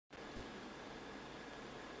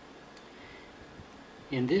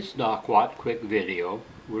In this DocWat quick video,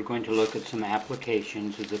 we're going to look at some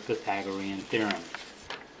applications of the Pythagorean Theorem.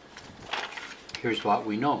 Here's what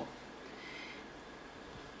we know.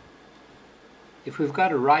 If we've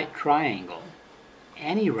got a right triangle,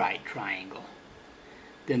 any right triangle,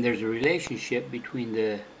 then there's a relationship between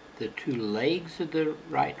the two legs of the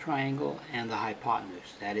right triangle and the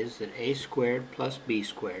hypotenuse. That is that a squared plus b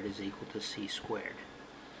squared is equal to c squared.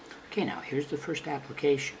 Okay, now here's the first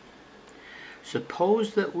application.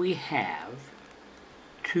 Suppose that we have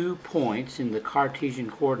 2 points in the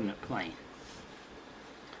Cartesian coordinate plane.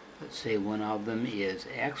 Let's say one of them is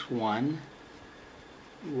x1,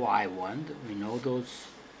 y1, that we know those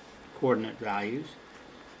coordinate values,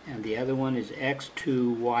 and the other one is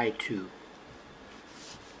x2, y2.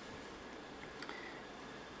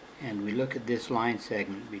 And we look at this line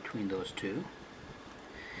segment between those two.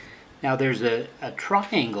 Now there's a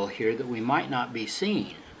triangle here that we might not be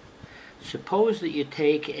seeing. Suppose that you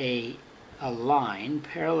take a line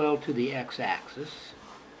parallel to the x-axis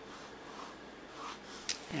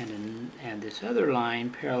and this other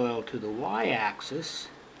line parallel to the y-axis,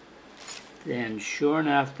 then sure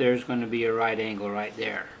enough there's going to be a right angle right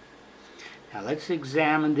there. Now let's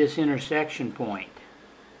examine this intersection point.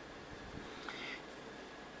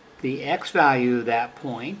 The x value of that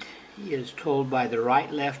point is told by the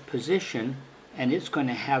right-left position, and it's going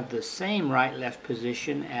to have the same right-left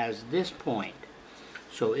position as this point.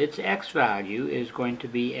 So its x value is going to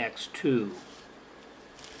be x2.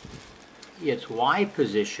 Its y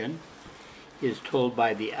position is told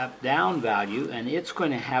by the up-down value, and it's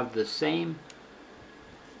going to have the same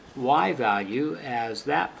y value as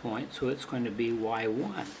that point, so it's going to be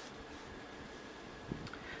y1.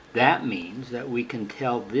 That means that we can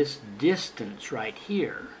tell this distance right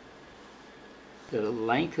here, the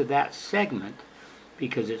length of that segment,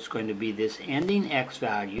 because it's going to be this ending x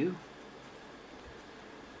value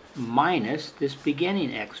minus this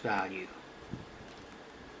beginning x value.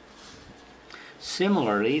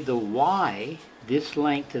 Similarly, the y, this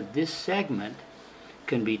length of this segment,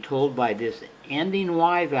 can be told by this ending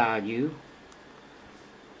y value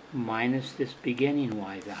minus this beginning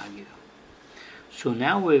y value. So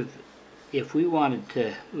now if we wanted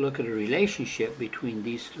to look at a relationship between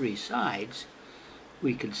these three sides,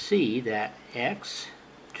 we could see that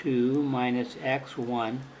x2 minus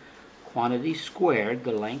x1 quantity squared,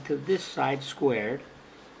 the length of this side squared,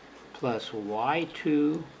 plus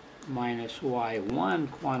y2 minus y1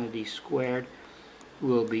 quantity squared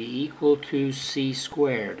will be equal to c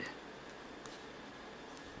squared.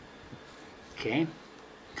 Okay?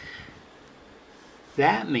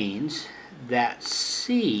 That means that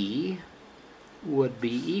c would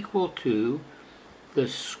be equal to the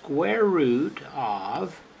square root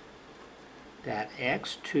of that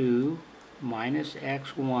x2 minus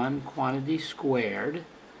x1 quantity squared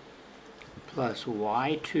plus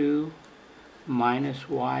y2 minus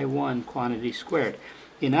y1 quantity squared.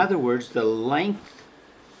 In other words, the length,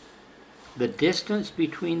 the distance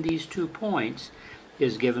between these 2 points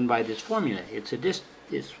is given by this formula. It's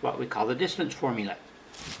what we call the distance formula.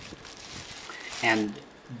 And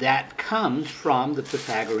that comes from the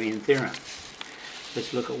Pythagorean Theorem.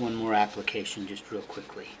 Let's look at one more application just real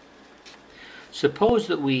quickly. Suppose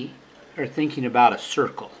that we are thinking about a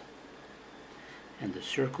circle, and the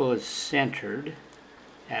circle is centered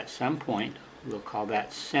at some point. We'll call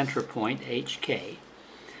that center point HK,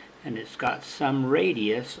 and it's got some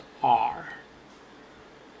radius R.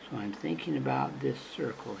 So I'm thinking about this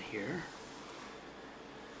circle here.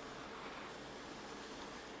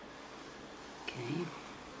 Okay.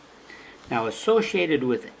 Now associated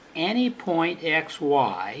with any point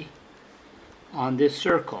xy on this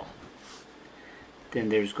circle, then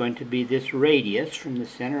there's going to be this radius from the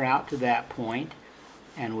center out to that point,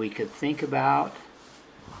 and we could think about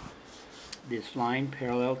this line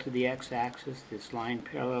parallel to the x-axis, this line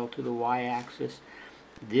parallel to the y-axis.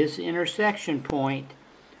 This intersection point,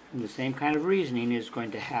 from the same kind of reasoning, is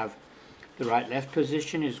going to have the right-left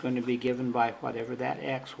position is going to be given by whatever that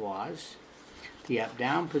x was. The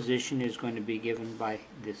up-down position is going to be given by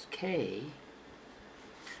this k.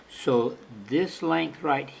 So this length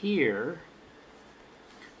right here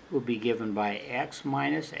will be given by x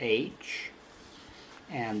minus h,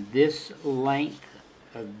 and this length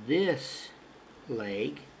of this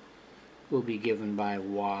leg will be given by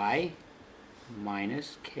y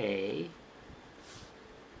minus k.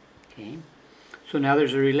 Okay. So now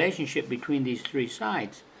there's a relationship between these three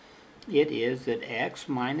sides. It is that x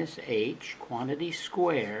minus h quantity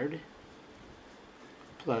squared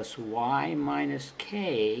plus y minus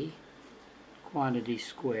k quantity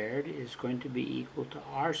squared is going to be equal to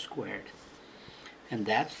r squared. And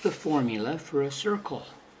that's the formula for a circle.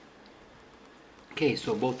 Okay,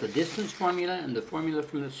 so both the distance formula and the formula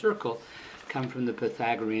from the circle come from the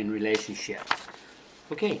Pythagorean relationship.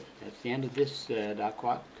 Okay, that's the end of this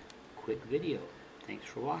quick video. Thanks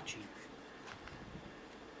for watching.